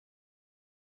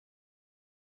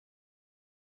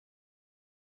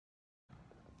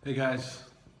Hey guys,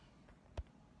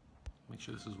 make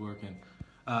sure this is working.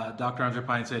 Dr.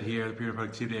 Pinesett here, the peer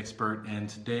productivity expert, and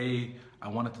today I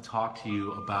wanted to talk to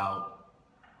you about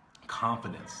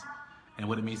confidence and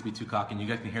what it means to be too cocky. And you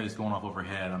guys can hear this going off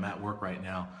overhead. I'm at work right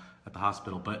now at the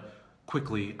hospital, but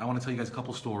quickly, I want to tell you guys a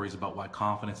couple stories about why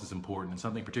confidence is important, and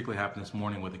something particularly happened this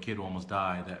morning with a kid who almost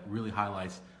died that really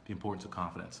highlights the importance of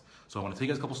confidence. So I want to tell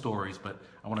you guys a couple stories, but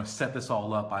I want to set this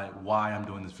all up by why I'm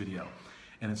doing this video.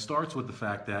 And it starts with the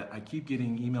fact that I keep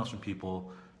getting emails from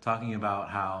people talking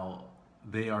about how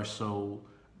they are so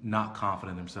not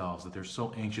confident themselves, that they're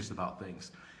so anxious about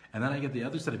things. And then I get the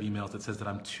other set of emails that says that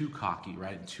I'm too cocky,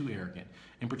 right, and too arrogant.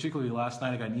 And particularly last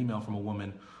night I got an email from a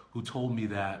woman who told me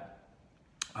that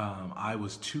I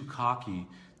was too cocky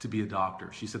to be a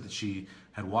doctor. She said that she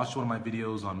had watched one of my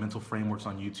videos on mental frameworks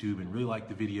on YouTube and really liked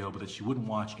the video, but that she wouldn't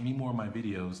watch any more of my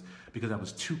videos because I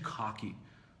was too cocky.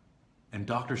 And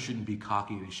doctors shouldn't be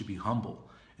cocky, they should be humble.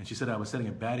 And she said I was setting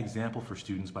a bad example for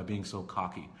students by being so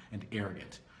cocky and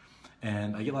arrogant.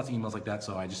 And I get lots of emails like that,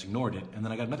 so I just ignored it. And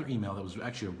then I got another email that was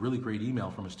actually a really great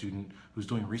email from a student who's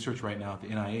doing research right now at the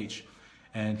NIH.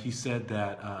 And he said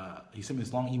that, he sent me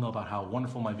this long email about how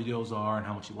wonderful my videos are and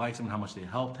how much he likes them and how much they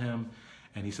helped him.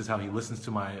 And he says how he listens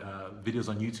to my videos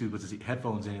on YouTube with his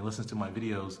headphones in. He listens to my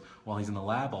videos while he's in the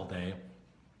lab all day.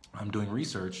 I'm doing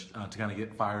research to kind of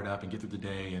get fired up and get through the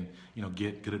day and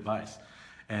get good advice.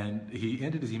 And he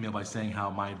ended his email by saying how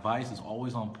my advice is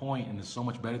always on point and is so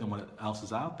much better than what else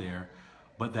is out there,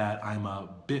 but that I'm a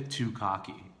bit too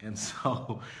cocky. And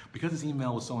so because his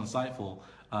email was so insightful,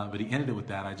 but he ended it with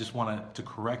that, I just wanted to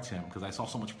correct him because I saw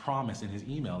so much promise in his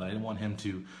email that I didn't want him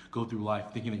to go through life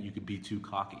thinking that you could be too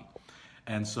cocky.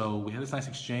 And so we had this nice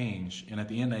exchange, and at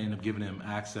the end I ended up giving him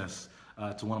access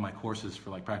to one of my courses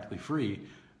for practically free,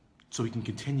 so he can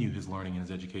continue his learning and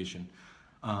his education.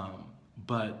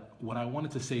 But what I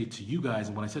wanted to say to you guys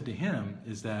and what I said to him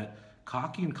is that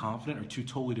cocky and confident are two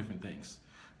totally different things.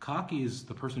 Cocky is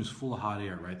the person who's full of hot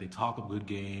air, right? They talk a good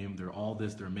game, they're all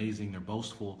this, they're amazing, they're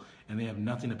boastful, and they have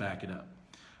nothing to back it up.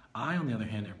 I, on the other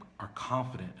hand, are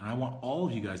confident, and I want all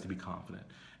of you guys to be confident.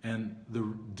 And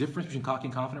the difference between cocky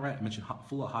and confident, right? I mentioned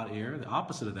full of hot air. The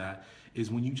opposite of that is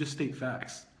when you just state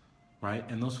facts. Right?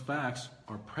 And those facts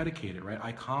are predicated, right?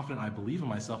 I believe in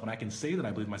myself, and I can say that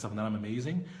I believe in myself and that I'm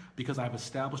amazing because I've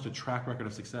established a track record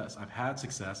of success. I've had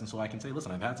success, and so I can say,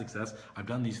 listen, I've had success, I've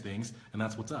done these things, and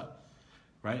that's what's up,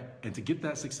 right? And to get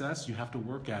that success, you have to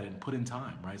work at it and put in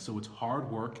time, right? So it's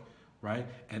hard work, right?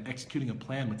 And executing a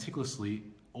plan meticulously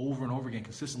over and over again,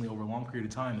 consistently over a long period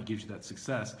of time that gives you that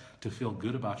success to feel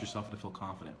good about yourself and to feel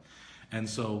confident. And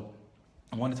so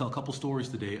I want to tell a couple stories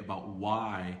today about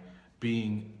why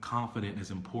being confident is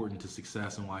important to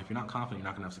success, and why if you're not confident, you're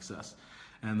not gonna have success.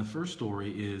 And the first story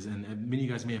is, and many of you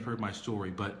guys may have heard my story,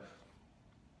 but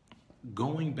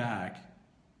going back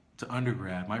to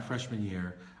undergrad, my freshman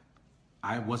year,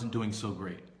 I wasn't doing so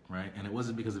great, right? And it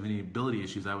wasn't because of any ability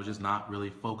issues, I was just not really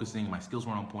focusing, my skills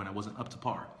weren't on point, I wasn't up to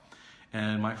par.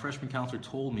 And my freshman counselor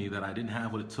told me that I didn't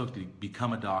have what it took to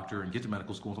become a doctor and get to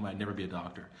medical school, and I'd never be a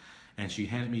doctor. And she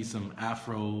handed me some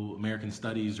Afro-American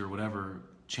studies or whatever,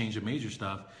 change of major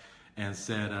stuff, and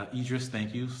said, Idris,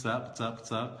 thank you, what's up, what's up,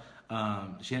 what's up.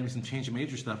 She handed me some change of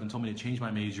major stuff and told me to change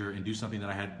my major and do something that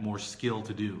I had more skill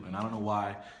to do. And I don't know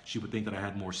why she would think that I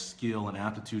had more skill and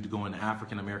aptitude to go into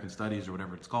African American studies or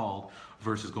whatever it's called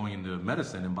versus going into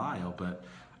medicine and bio, but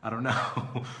I don't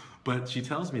know. But she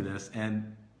tells me this,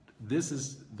 and this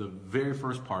is the very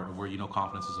first part of where you know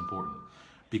confidence is important.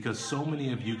 Because so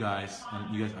many of you guys,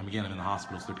 and you guys, again, I'm in the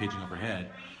hospital, so they're paging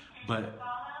overhead, but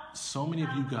so many of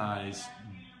you guys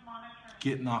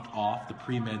get knocked off the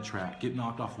pre-med track, get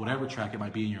knocked off whatever track it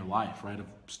might be in your life, right?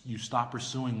 You stop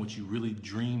pursuing what you really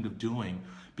dreamed of doing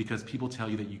because people tell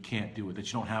you that you can't do it, that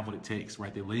you don't have what it takes,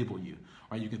 right? They label you,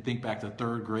 right? You can think back to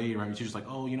third grade, right? Your teacher's like,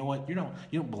 oh, you know what? You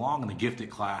don't belong in the gifted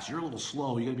class. You're a little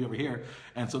slow. You got to be over here.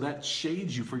 And so that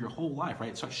shades you for your whole life, right?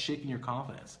 It starts shaking your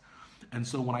confidence. And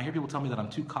so when I hear people tell me that I'm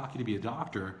too cocky to be a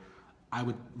doctor, I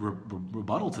would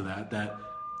rebuttal to that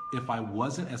if I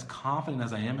wasn't as confident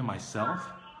as I am in myself,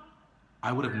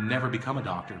 I would have never become a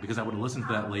doctor because I would have listened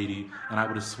to that lady and I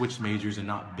would have switched majors and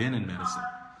not been in medicine.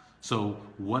 So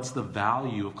what's the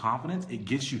value of confidence? It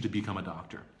gets you to become a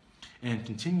doctor. And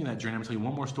continuing that journey, I'm going to tell you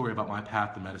one more story about my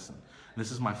path to medicine. And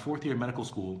this is my 4th year of medical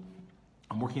school.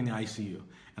 I'm working in the ICU,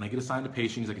 and I get assigned a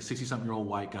patient. He's like a 60-something-year-old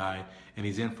white guy, and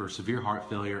he's in for severe heart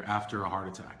failure after a heart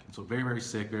attack. And so very, very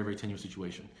sick, very, very tenuous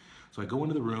situation. So I go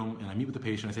into the room and I meet with the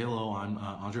patient. I say, hello, I'm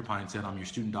Andre Pinesett. I'm your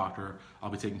student doctor. I'll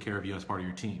be taking care of you as part of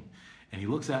your team. And he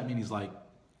looks at me and he's like,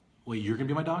 wait, you're gonna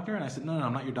be my doctor? And I said, no,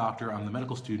 I'm not your doctor. I'm the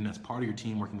medical student as part of your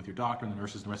team working with your doctor, and the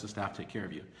nurses and the rest of the staff take care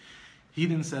of you. he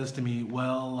then says to me,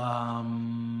 well,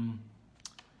 I'm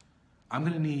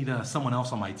going to need someone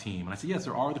else on my team. And I said, yes,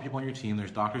 there are other people on your team.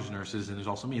 There's doctors, nurses, and there's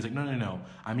also me. He's like, no.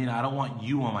 I mean, I don't want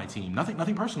you on my team.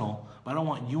 Nothing personal, but I don't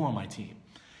want you on my team.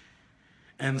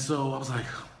 And so I was like,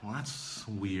 well, that's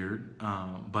weird.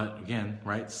 But again,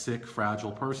 right, sick,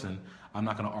 fragile person, I'm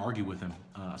not going to argue with him.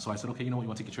 So I said, okay, you know what? You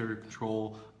want to take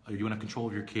control, or you want to have control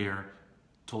of your care?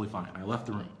 Totally fine. I left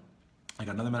the room. I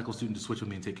got another medical student to switch with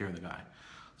me and take care of the guy.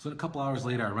 So a couple hours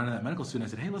later, I ran into that medical student.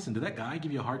 I said, hey, listen, did that guy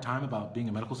give you a hard time about being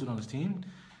a medical student on his team?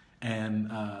 And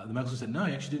the medical student said, no,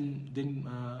 he actually didn't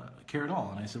care at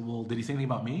all. And I said, well, did he say anything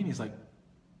about me? And he's like,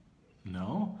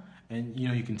 no. And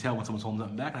you can tell when someone's holding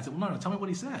something back. And I said, well, no, tell me what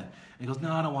he said. And he goes,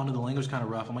 no, I don't want to. The language is kind of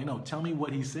rough. I'm like, no, tell me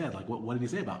what he said. Like, what did he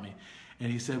say about me?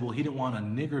 And he said, well, he didn't want a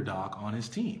nigger doc on his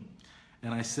team.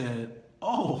 And I said,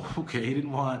 oh, okay, he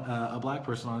didn't want a black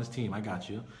person on his team. I got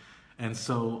you. And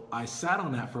so I sat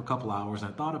on that for a couple hours,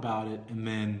 and I thought about it, and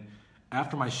then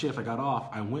after my shift, I got off,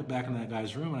 I went back into that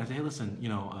guy's room, and I said, hey, listen,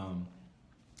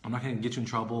 I'm not going to get you in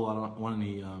trouble. I don't want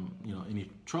any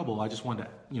trouble. I just wanted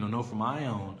to, know from my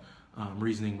own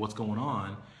reasoning what's going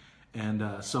on.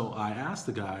 And so I asked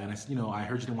the guy, and I said, I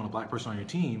heard you didn't want a black person on your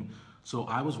team, so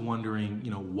I was wondering,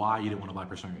 why you didn't want a black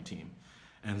person on your team.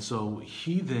 And so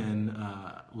he then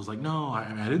was like, no,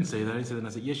 I didn't say that. I said, and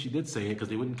I said, yes, you did say it, because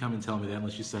they wouldn't come and tell me that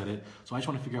unless you said it. So I just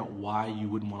want to figure out why you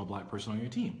wouldn't want a black person on your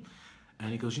team.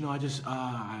 And he goes, I just,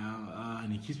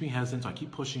 and he keeps being hesitant, so I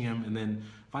keep pushing him. And then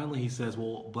finally he says,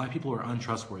 well, black people are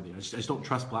untrustworthy. I just don't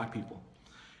trust black people.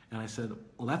 And I said,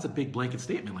 well, that's a big blanket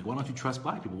statement. Like, why don't you trust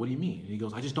black people? What do you mean? And he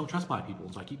goes, I just don't trust black people.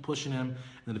 And so I keep pushing him. And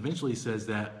then eventually he says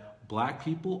that black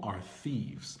people are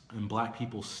thieves and black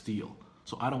people steal.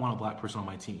 So I don't want a black person on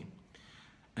my team.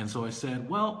 And so I said,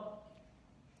 well,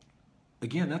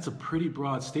 again, that's a pretty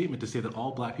broad statement to say that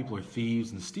all black people are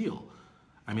thieves and steal.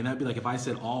 I mean, that'd be like if I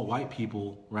said all white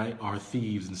people, right, are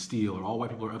thieves and steal, or all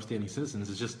white people are upstanding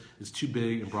citizens. It's too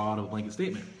big and broad of a blanket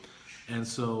statement. And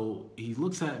so he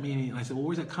looks at me and I said, well,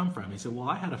 where's that come from? He said, well,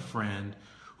 I had a friend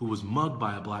who was mugged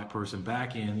by a black person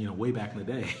back in, way back in the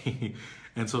day.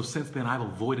 And so since then I've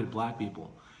avoided black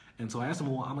people. And so I asked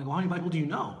him, well, I'm like, well, how many black people do you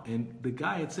know? And the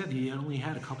guy had said he only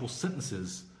had a couple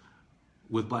sentences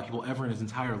with black people ever in his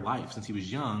entire life since he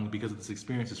was young because of this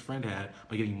experience his friend had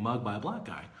by getting mugged by a black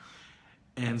guy.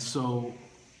 And so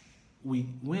we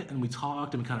went and we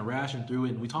talked and we kind of rationed through it,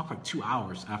 and we talked for like 2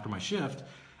 hours after my shift.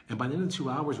 And by the end of the 2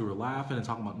 hours, we were laughing and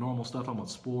talking about normal stuff, talking about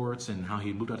sports and how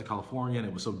he moved out to California and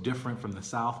it was so different from the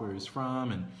South where he was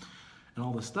from and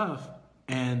all this stuff.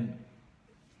 And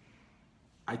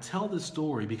I tell this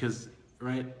story because,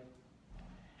 right,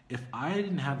 if I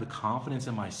didn't have the confidence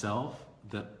in myself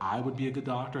that I would be a good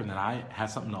doctor and that I had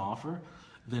something to offer,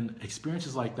 then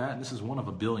experiences like that, and this is one of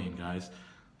a billion, guys,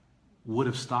 would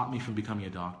have stopped me from becoming a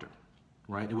doctor,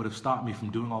 right? It would have stopped me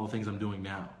from doing all the things I'm doing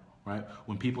now, right?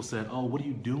 When people said, oh, what are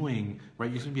you doing, right?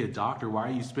 You're going to be a doctor. Why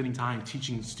are you spending time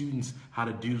teaching students how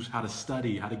to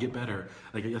study, how to get better?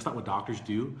 Like, that's not what doctors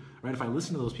do, right? If I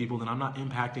listen to those people, then I'm not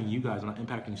impacting you guys. I'm not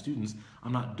impacting students.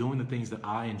 I'm not doing the things that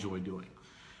I enjoy doing.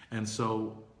 And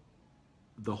so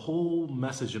the whole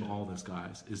message in all this,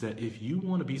 guys, is that if you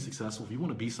want to be successful, if you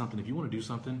want to be something, if you want to do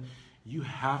something, you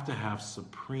have to have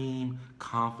supreme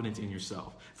confidence in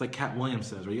yourself. It's like Cat Williams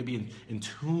says, right? You gotta be in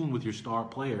tune with your star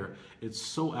player. It's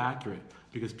so accurate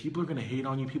because people are gonna hate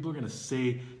on you. People are gonna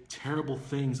say terrible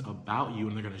things about you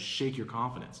and they're gonna shake your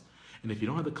confidence. And if you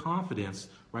don't have the confidence,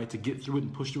 right, to get through it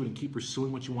and push through it and keep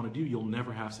pursuing what you wanna do, you'll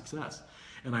never have success.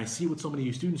 And I see with so many of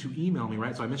you students who email me,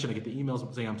 right? So I mentioned I get the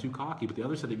emails saying I'm too cocky, but the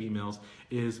other set of emails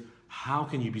is, how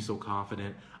can you be so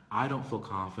confident? I don't feel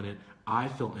confident. I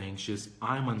feel anxious.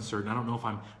 I'm uncertain. I don't know if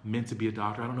I'm meant to be a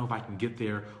doctor. I don't know if I can get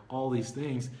there, all these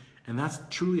things. And that's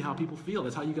truly how people feel.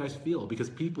 That's how you guys feel, because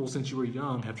people, since you were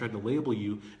young, have tried to label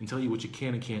you and tell you what you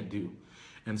can and can't do.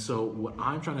 And so what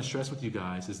I'm trying to stress with you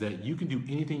guys is that you can do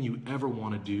anything you ever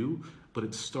want to do, but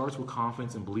it starts with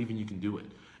confidence and believing you can do it.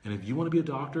 And if you want to be a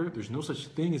doctor, there's no such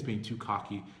thing as being too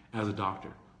cocky as a doctor,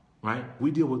 right?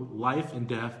 We deal with life and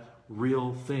death,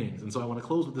 real things. And so I want to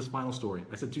close with this final story.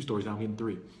 I said 2 stories, now I'm getting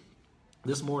 3.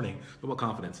 This morning, about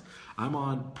confidence, I'm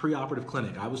on preoperative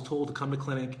clinic. I was told to come to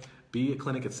clinic, be at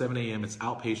clinic at 7 a.m. It's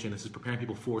outpatient. This is preparing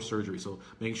people for surgery. So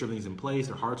making sure everything's in place,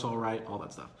 their heart's all right, all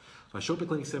that stuff. So I show up at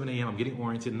clinic at 7 a.m. I'm getting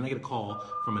oriented, and then I get a call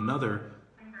from another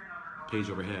page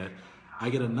overhead. I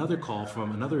get another call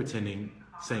from another attending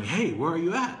saying, hey, where are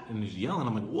you at? And he's yelling.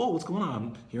 I'm like, whoa, what's going on?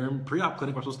 I'm here in pre-op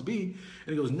clinic where I'm supposed to be. And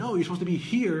he goes, no, you're supposed to be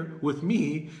here with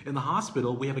me in the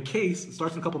hospital. We have a case. It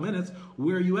starts in a couple minutes.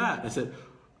 Where are you at? I said,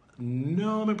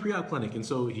 no, I'm in pre-op clinic. And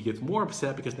so he gets more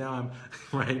upset because now I'm,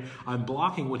 right, I'm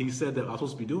blocking what he said that I was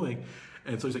supposed to be doing.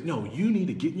 And so he's like, no, you need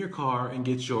to get in your car and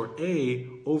get your A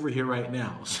over here right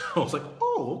now. So I was like,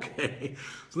 oh, okay.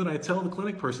 So then I tell the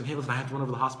clinic person, hey, listen, I have to run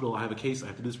over to the hospital. I have a case. I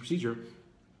have to do this procedure.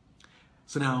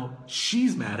 So now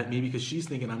she's mad at me because she's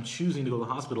thinking I'm choosing to go to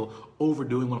the hospital over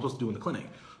doing what I'm supposed to do in the clinic.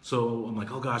 So I'm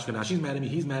like, oh gosh, now she's mad at me,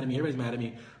 he's mad at me, everybody's mad at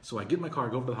me. So I get in my car,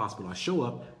 go over to the hospital. I show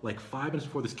up like 5 minutes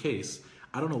before this case.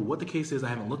 I don't know what the case is. I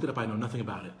haven't looked it up. I know nothing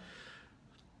about it.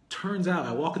 Turns out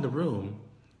I walk in the room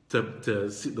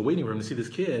to see the waiting room to see this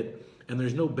kid, and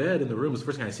there's no bed in the room. It's the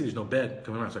first thing I see. There's no bed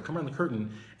coming around. So I come around the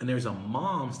curtain, and there's a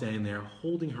mom standing there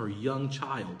holding her young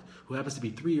child who happens to be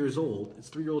 3 years old. It's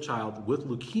a 3-year-old child with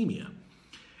leukemia.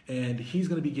 And he's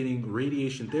going to be getting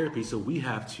radiation therapy, so we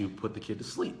have to put the kid to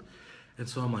sleep. And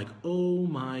so I'm like, oh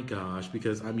my gosh,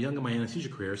 because I'm young in my anesthesia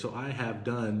career, so I have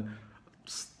done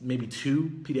maybe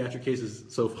 2 pediatric cases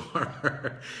so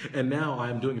far. And now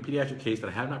I'm doing a pediatric case that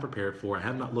I have not prepared for. I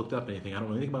have not looked up anything. I don't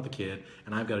know anything about the kid,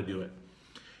 and I've got to do it.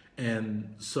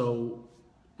 And so,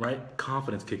 right,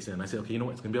 confidence kicks in. I say, okay, you know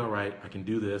what? It's going to be all right. I can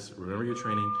do this. Remember your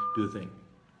training. Do the thing.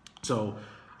 So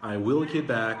I wheel the kid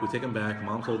back. We take him back.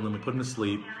 Mom's holding him. We put him to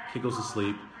sleep. Kid goes to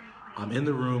sleep. I'm in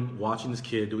the room watching this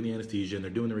kid doing the anesthesia, and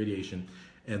they're doing the radiation,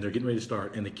 and they're getting ready to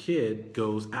start. And the kid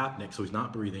goes apneic, so he's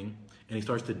not breathing, and he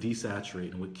starts to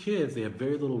desaturate. And with kids, they have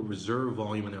very little reserve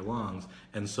volume in their lungs.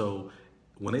 And so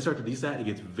when they start to desat, it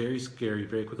gets very scary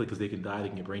very quickly because they can die, they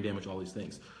can get brain damage, all these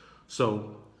things.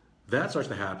 So that starts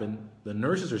to happen. The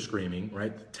nurses are screaming,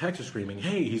 right? The techs are screaming,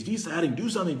 hey, he's desatting, do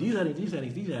something, desatting,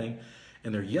 desatting, desatting.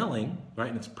 And they're yelling, right?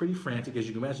 And it's pretty frantic. As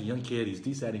you can imagine, a young kid, he's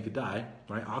desatting, he could die,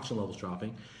 right? Oxygen levels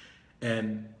dropping.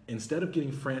 And instead of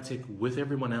getting frantic with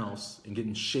everyone else and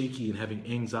getting shaky and having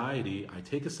anxiety, I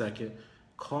take a second,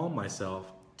 calm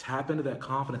myself, tap into that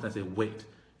confidence, and I say, wait,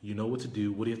 you know what to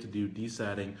do, what do you have to do,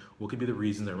 desatting, what could be the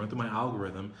reasons. I run through my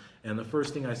algorithm, and the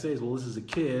first thing I say is, well, this is a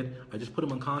kid, I just put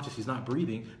him unconscious, he's not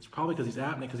breathing, it's probably because he's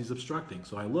apneic, because he's obstructing.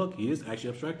 So I look, he is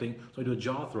actually obstructing, so I do a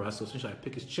jaw thrust, so essentially I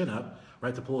pick his chin up,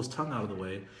 right, to pull his tongue out of the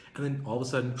way, and then all of a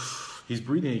sudden, he's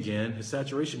breathing again, his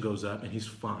saturation goes up, and he's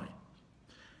fine.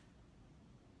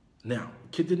 Now,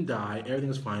 kid didn't die, everything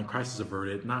was fine, crisis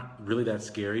averted, not really that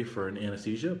scary for an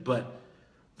anesthesia, but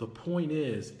the point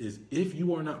is if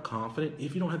you are not confident,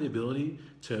 if you don't have the ability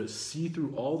to see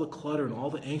through all the clutter and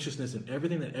all the anxiousness and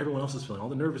everything that everyone else is feeling, all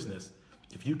the nervousness,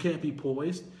 if you can't be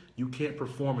poised, you can't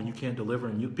perform and you can't deliver,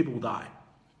 and people will die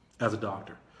as a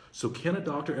doctor. So can a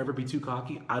doctor ever be too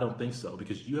cocky? I don't think so,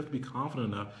 because you have to be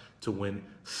confident enough to when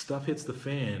stuff hits the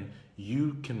fan,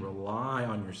 you can rely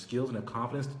on your skills and have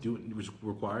confidence to do what is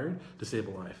required to save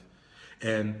a life.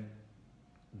 And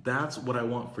that's what I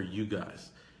want for you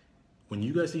guys. When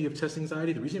you guys say you have test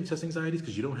anxiety, the reason you have test anxiety is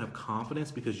because you don't have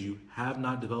confidence, because you have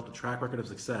not developed a track record of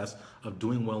success of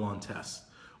doing well on tests.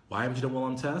 Why haven't you done well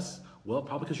on tests? Well,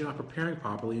 probably because you're not preparing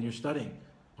properly and you're studying,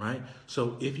 right?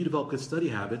 So if you develop good study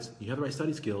habits, you have the right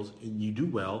study skills, and you do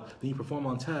well, then you perform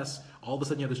on tests, all of a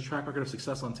sudden you have this track record of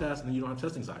success on tests, and then you don't have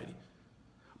test anxiety.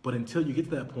 But until you get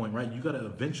to that point, right, you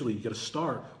gotta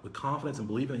start with confidence and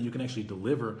believing that you can actually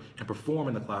deliver and perform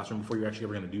in the classroom before you're actually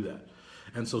ever gonna do that.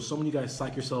 And so many of you guys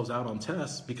psych yourselves out on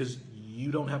tests because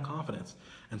you don't have confidence.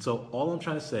 And so all I'm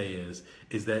trying to say is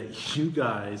that you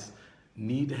guys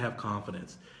need to have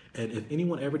confidence. And if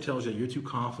anyone ever tells you that you're too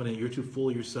confident, you're too full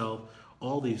of yourself,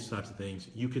 all these types of things,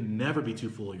 you can never be too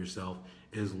full of yourself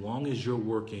as long as you're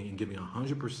working and giving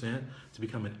 100% to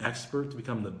become an expert, to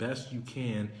become the best you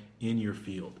can in your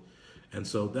field. And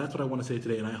so that's what I want to say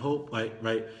today. And I hope,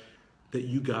 that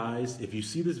you guys, if you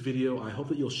see this video, I hope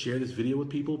that you'll share this video with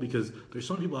people, because there's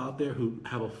some people out there who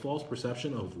have a false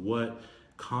perception of what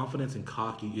confidence and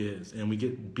cocky is. And we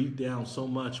get beat down so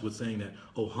much with saying that,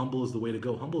 oh, humble is the way to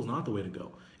go. Humble is not the way to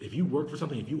go. If you work for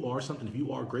something, if you are something, if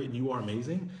you are great and you are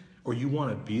amazing, or you want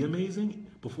to be amazing,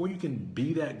 before you can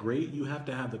be that great, you have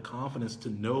to have the confidence to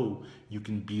know you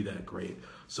can be that great.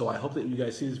 So I hope that you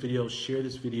guys see this video, share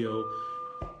this video,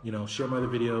 share my other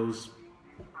videos,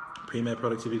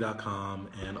 premedproductivity.com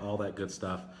and all that good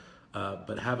stuff.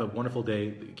 But have a wonderful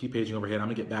day. Keep paging overhead. I'm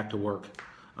gonna get back to work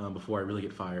before I really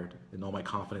get fired and all my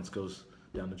confidence goes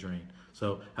down the drain.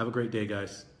 So have a great day,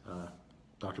 guys.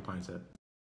 Dr. Pinesett.